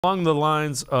Along the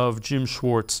lines of Jim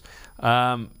Schwartz,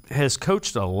 has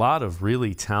coached a lot of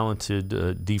really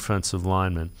talented defensive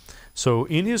linemen. So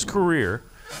in his career,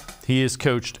 he has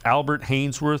coached Albert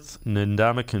Haynesworth,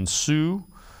 Ndamukong Suh,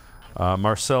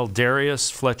 Marcel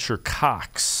Darius, Fletcher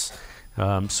Cox.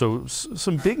 So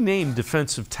some big-name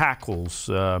defensive tackles,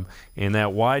 and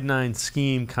that wide nine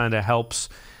scheme kind of helps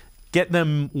get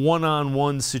them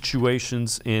one-on-one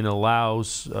situations and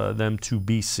allows them to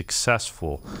be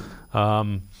successful.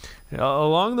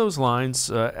 Along those lines,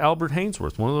 Albert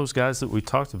Haynesworth, one of those guys that we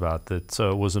talked about that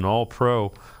was an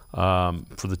all-pro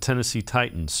for the Tennessee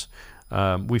Titans.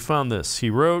 We found this. He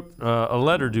wrote a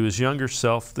letter to his younger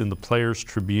self in the Players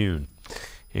Tribune.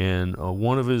 And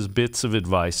one of his bits of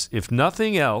advice, if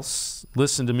nothing else,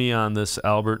 listen to me on this,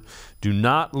 Albert, do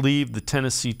not leave the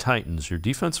Tennessee Titans. Your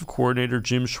defensive coordinator,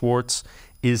 Jim Schwartz,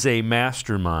 is a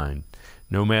mastermind.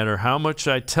 No matter how much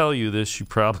I tell you this, you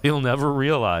probably will never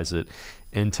realize it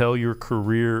until your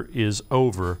career is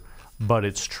over, but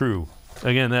it's true.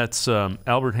 Again, that's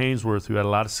Albert Haynesworth, who had a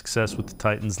lot of success with the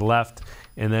Titans, left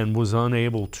and then was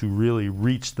unable to really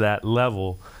reach that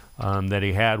level that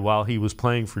he had while he was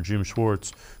playing for Jim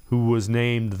Schwartz, who was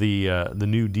named the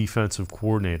new defensive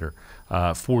coordinator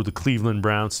for the Cleveland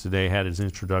Browns today, had his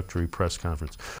introductory press conference.